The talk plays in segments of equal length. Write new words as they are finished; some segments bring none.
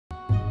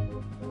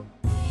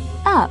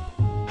Up,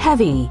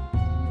 heavy.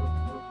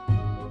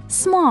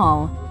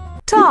 Small,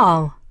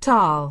 tall,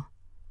 tall.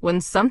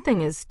 When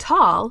something is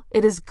tall,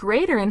 it is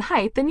greater in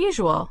height than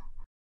usual.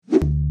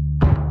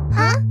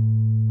 Huh?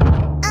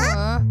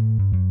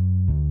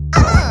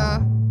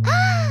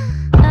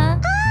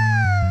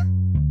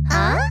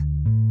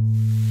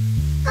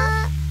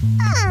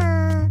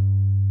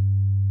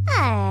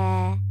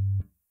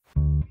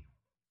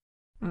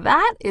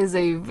 That is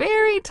a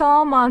very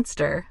tall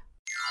monster.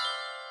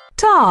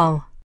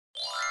 Tall.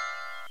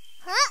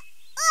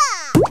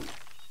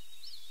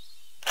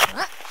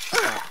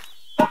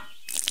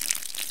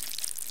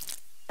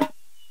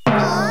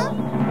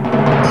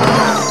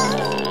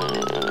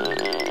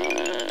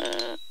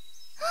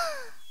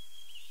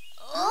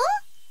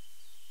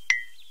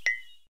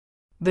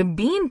 The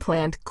bean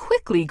plant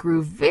quickly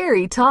grew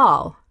very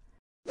tall.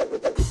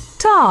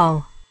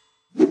 Tall.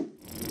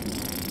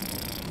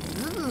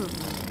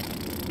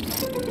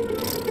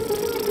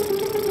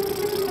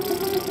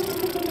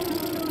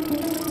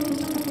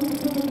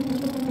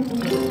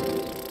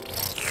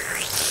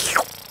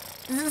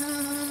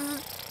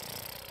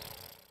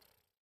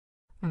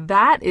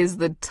 That is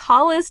the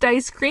tallest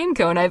ice cream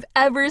cone I've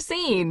ever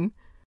seen.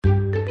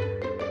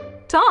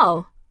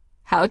 Tall.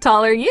 How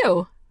tall are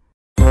you?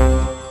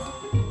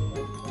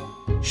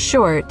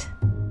 Short.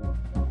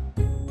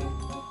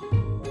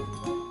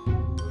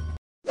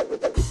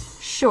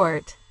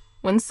 Short.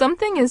 When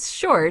something is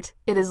short,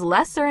 it is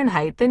lesser in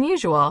height than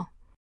usual.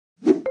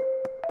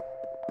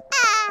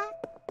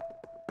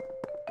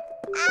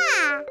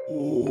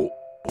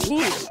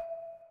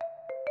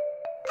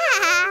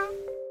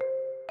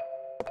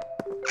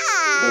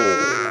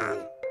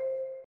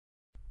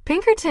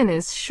 Pinkerton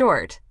is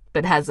short,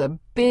 but has a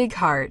big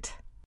heart.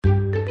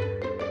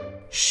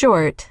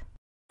 Short.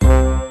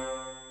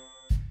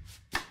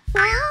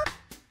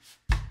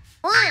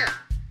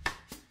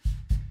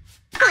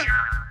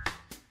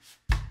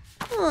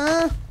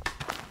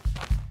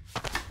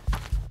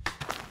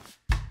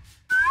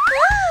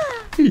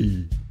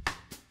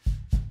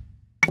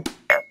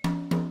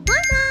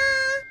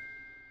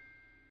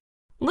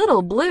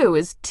 Little Blue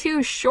is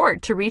too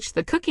short to reach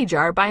the cookie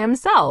jar by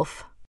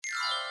himself.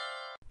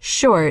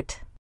 Short.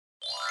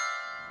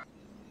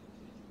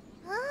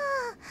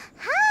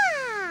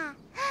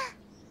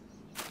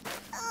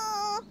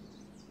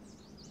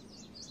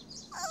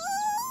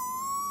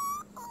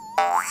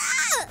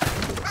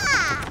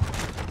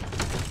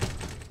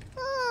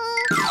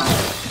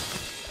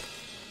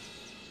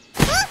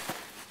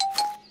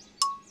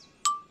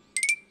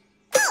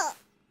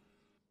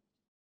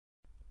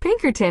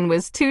 Pinkerton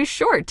was too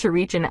short to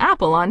reach an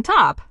apple on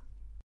top.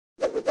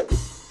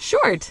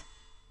 Short.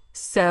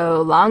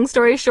 So, long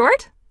story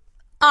short,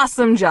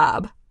 awesome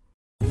job.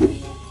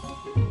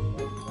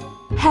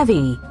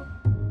 Heavy.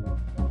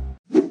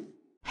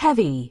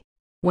 Heavy.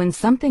 When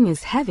something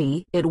is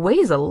heavy, it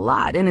weighs a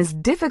lot and is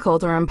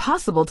difficult or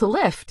impossible to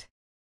lift.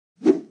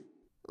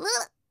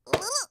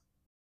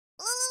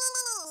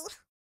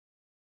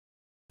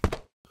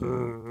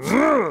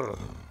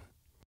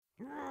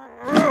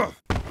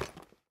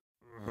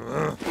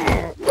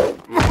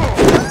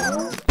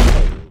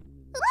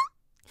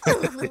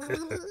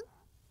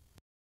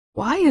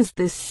 Why is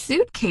this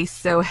suitcase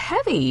so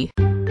heavy?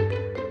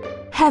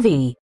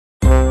 Heavy.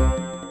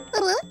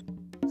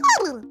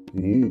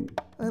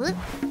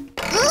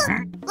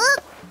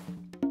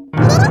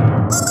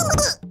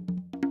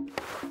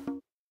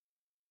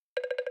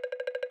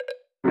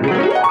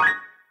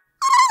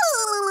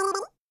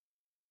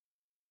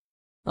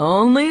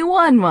 Only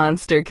one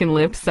monster can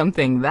lift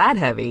something that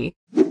heavy.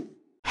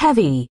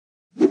 Heavy.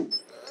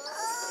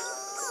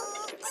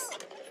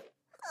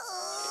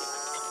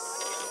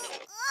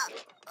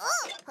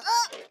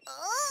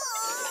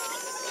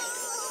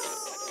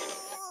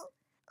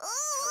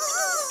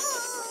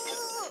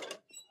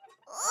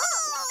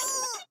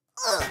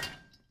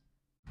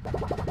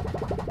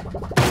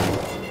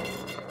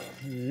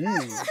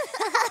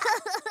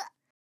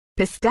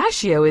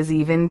 Pistachio is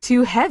even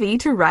too heavy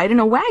to ride in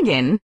a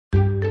wagon.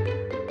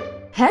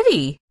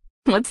 Heavy.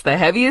 What's the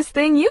heaviest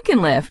thing you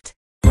can lift?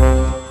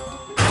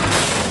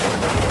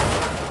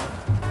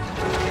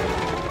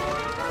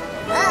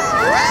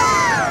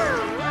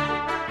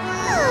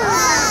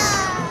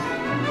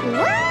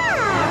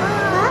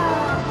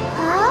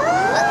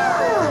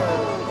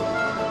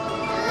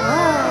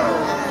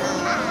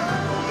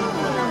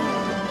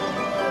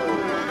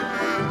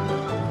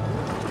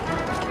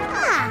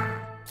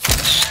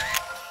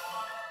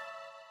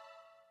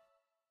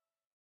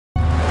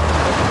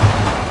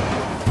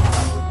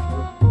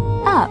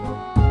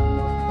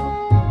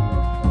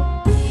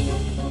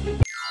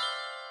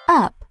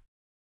 Up.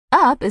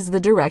 Up is the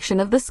direction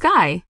of the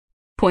sky.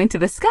 Point to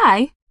the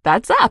sky,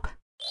 that's up.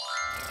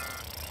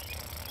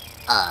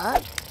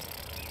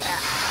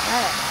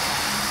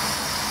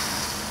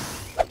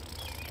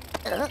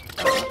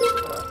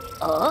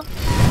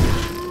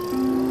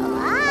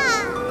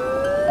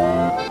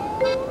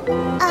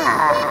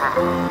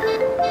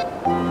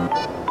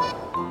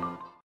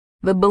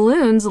 The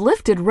balloons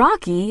lifted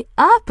Rocky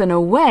up and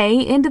away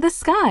into the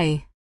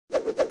sky.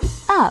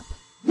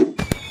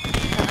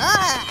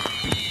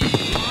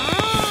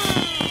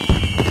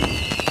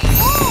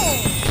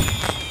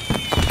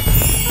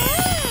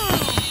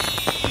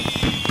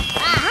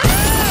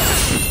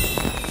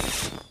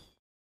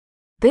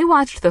 They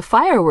watched the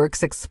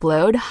fireworks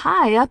explode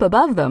high up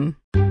above them.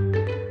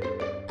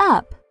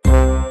 Up.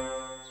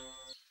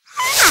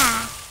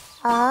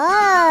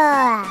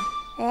 Oh,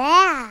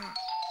 yeah.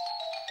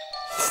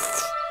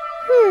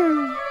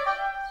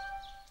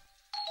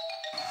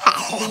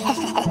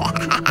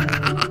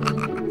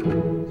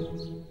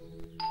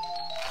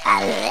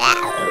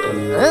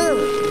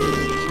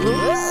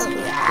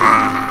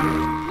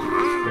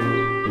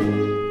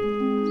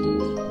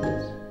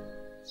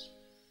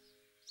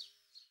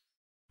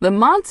 The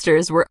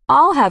monsters were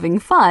all having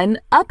fun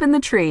up in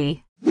the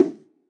tree.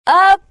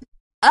 Up,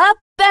 up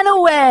and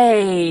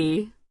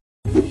away!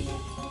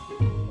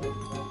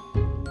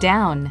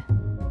 Down.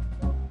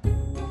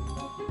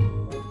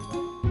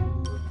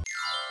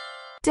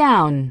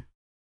 Down.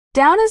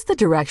 Down is the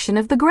direction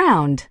of the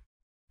ground.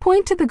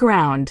 Point to the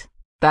ground.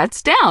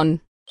 That's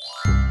down.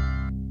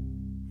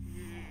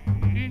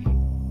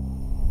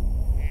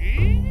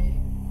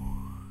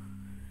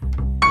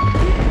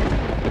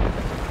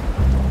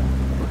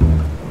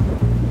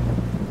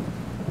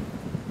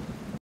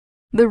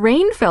 The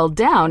rain fell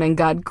down and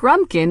got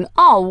Grumpkin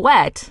all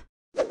wet.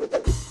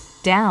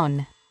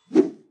 Down.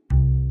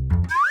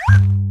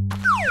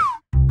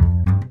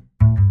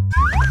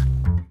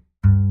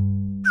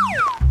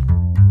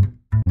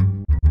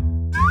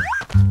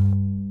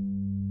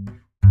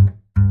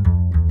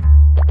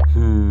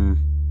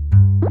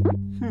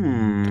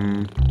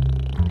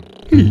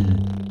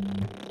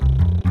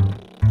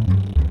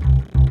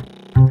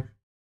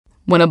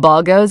 When a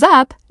ball goes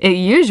up, it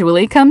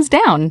usually comes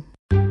down.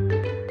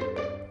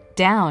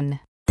 Down.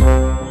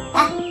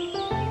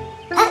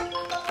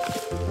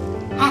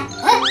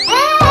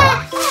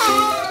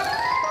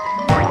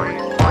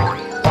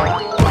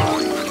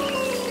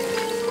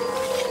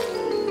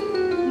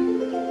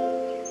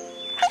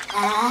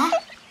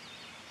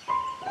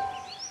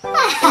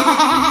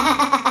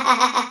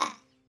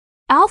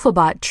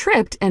 Alphabot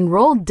tripped and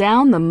rolled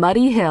down the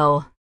muddy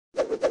hill.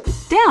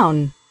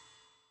 Down.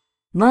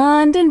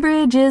 London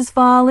Bridge is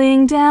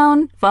falling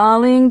down,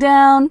 falling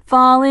down,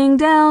 falling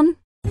down.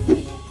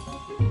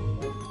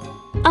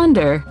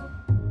 Under.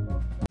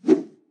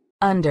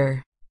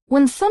 Under.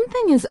 When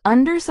something is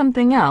under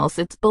something else,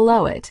 it's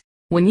below it.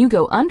 When you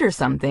go under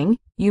something,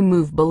 you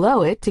move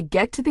below it to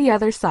get to the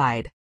other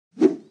side.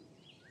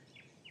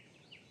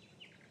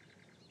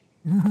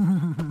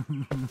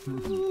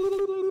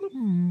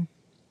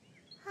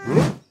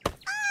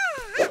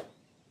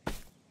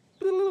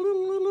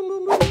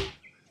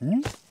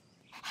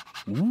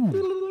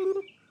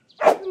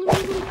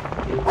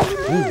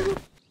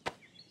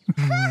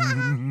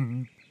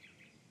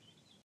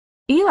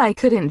 Eli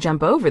couldn't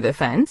jump over the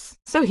fence,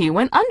 so he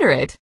went under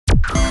it.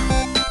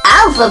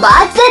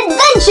 Alphabot's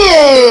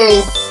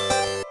Adventures!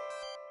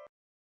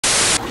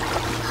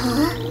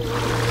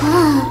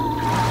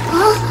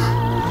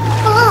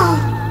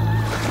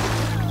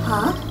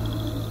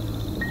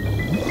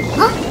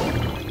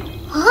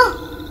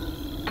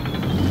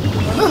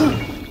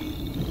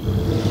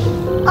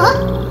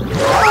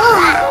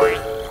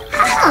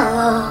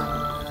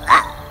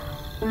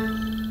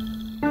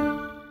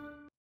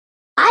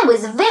 I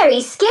was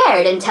very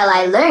scared until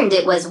I learned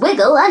it was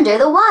Wiggle under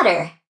the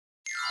water.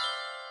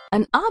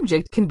 An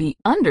object can be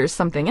under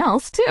something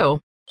else, too.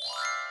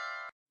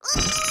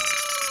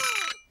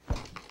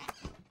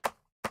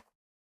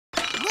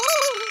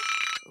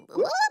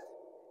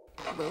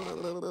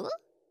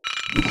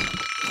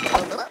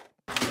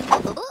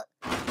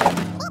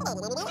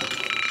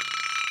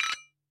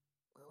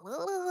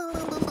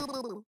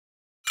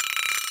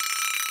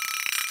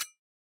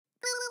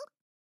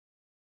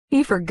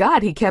 He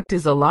forgot he kept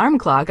his alarm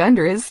clock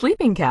under his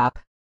sleeping cap.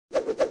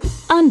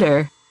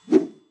 Under.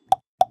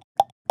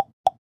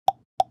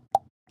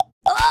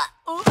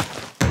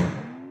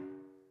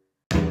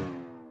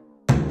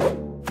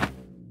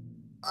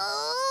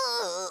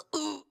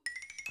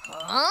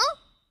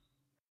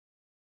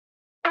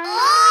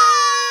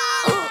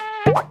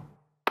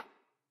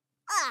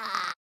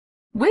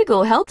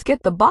 Wiggle helped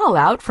get the ball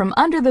out from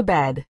under the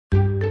bed.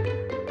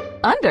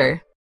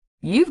 Under.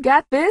 You've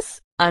got this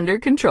under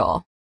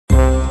control.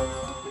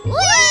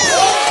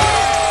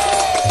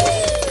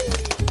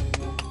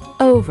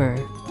 Over.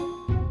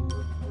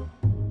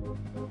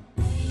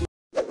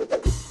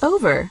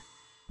 Over.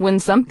 When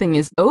something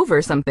is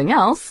over something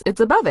else,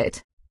 it's above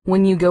it.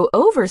 When you go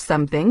over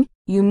something,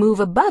 you move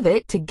above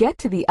it to get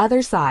to the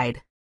other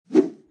side.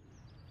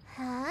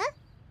 Huh?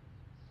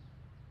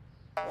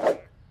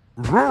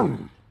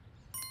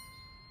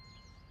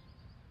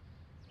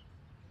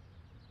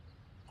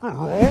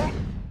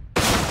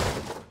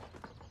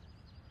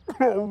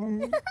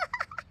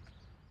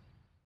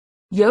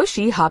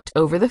 Yoshi hopped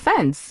over the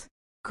fence.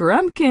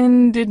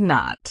 Grumpkin did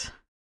not.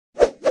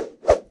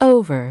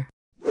 Over.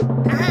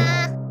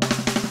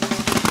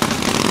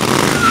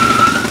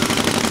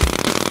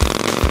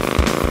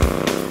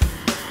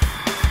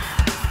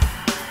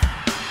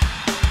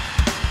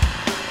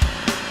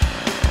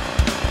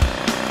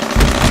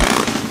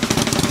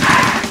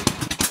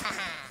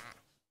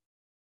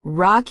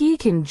 Rocky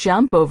can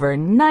jump over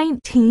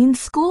 19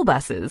 school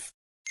buses.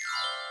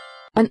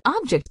 An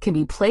object can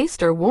be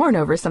placed or worn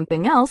over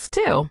something else,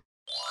 too.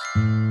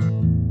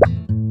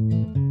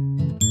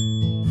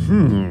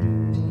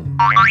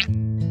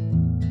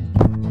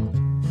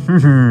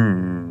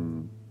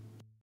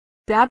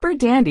 Dapper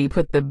Dandy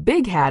put the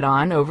big hat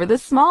on over the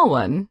small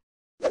one.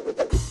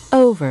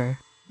 Over.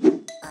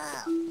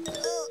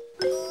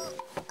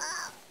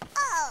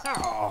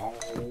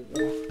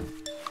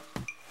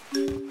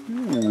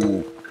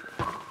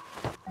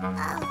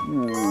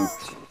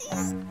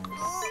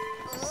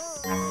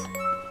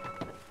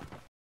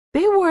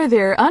 They wore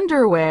their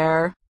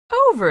underwear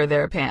over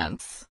their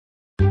pants.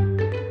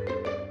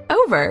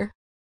 Over.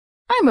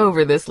 I'm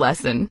over this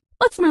lesson.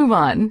 Let's move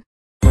on.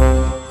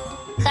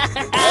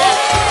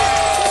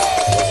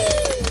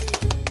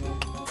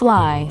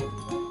 Fly.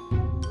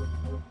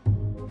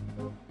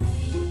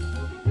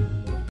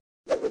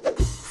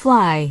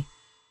 Fly.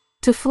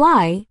 To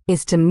fly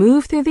is to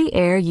move through the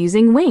air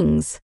using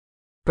wings.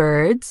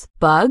 Birds,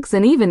 bugs,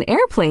 and even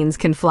airplanes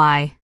can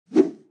fly.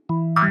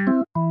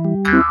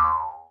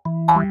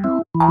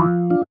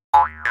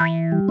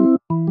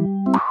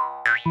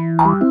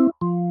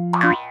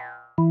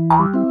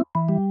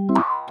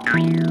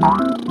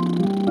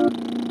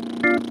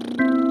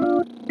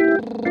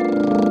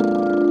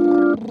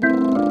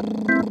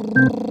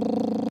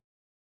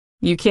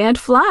 You can't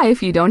fly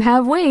if you don't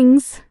have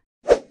wings.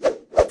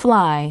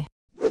 Fly.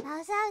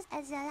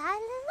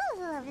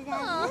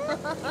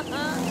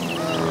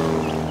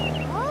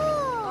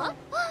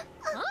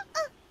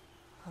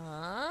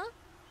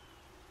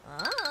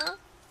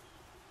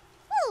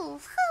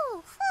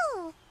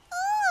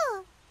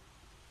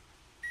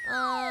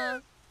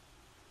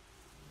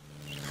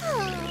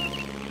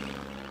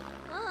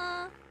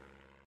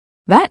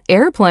 That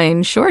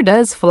airplane sure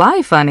does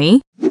fly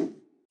funny.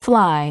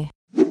 Fly.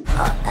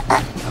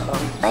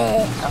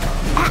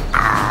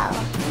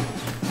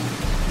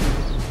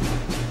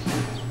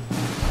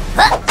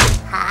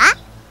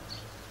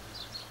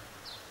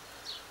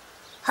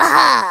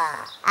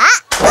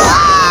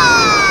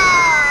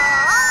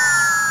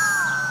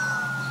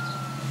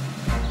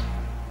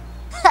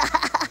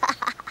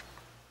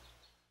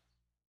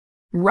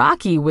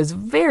 Rocky was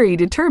very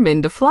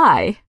determined to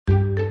fly.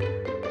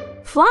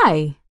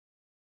 Fly.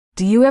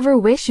 Do you ever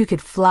wish you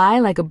could fly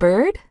like a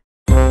bird?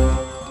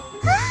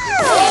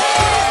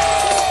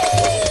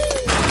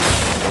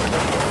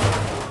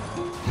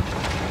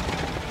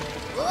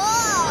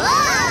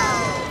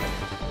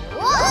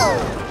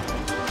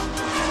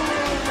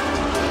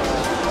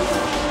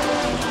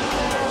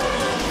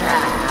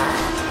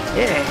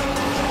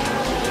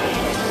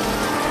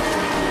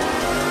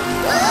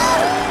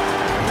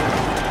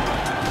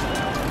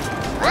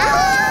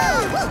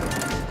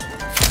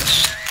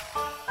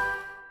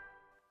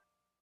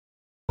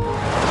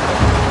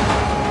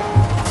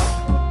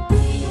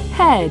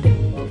 Head.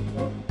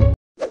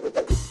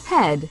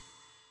 Head.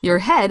 Your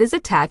head is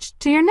attached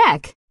to your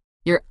neck.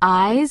 Your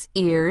eyes,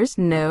 ears,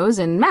 nose,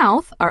 and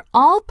mouth are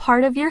all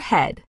part of your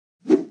head.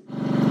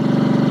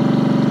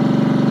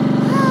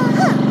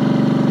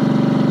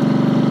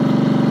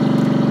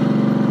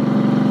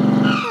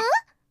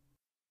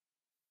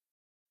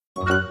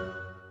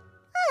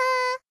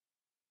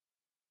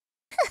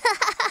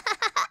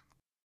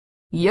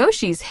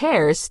 Yoshi's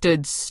hair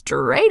stood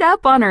straight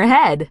up on her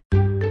head.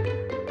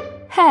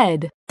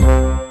 Head.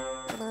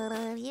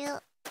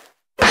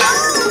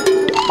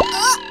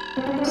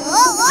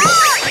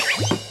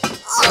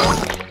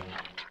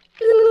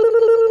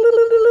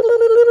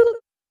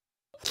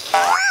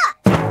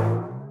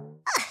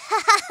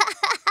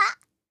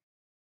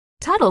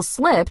 Tuttle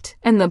slipped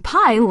and the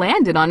pie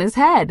landed on his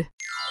head.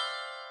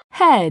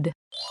 Head.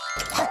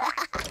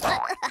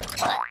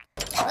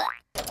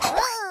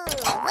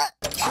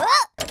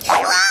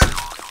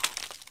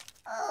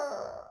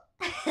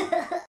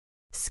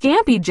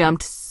 Scampy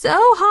jumped so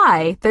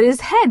high that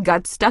his head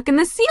got stuck in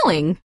the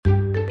ceiling.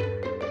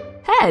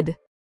 Head.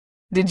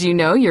 Did you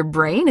know your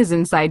brain is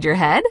inside your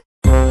head?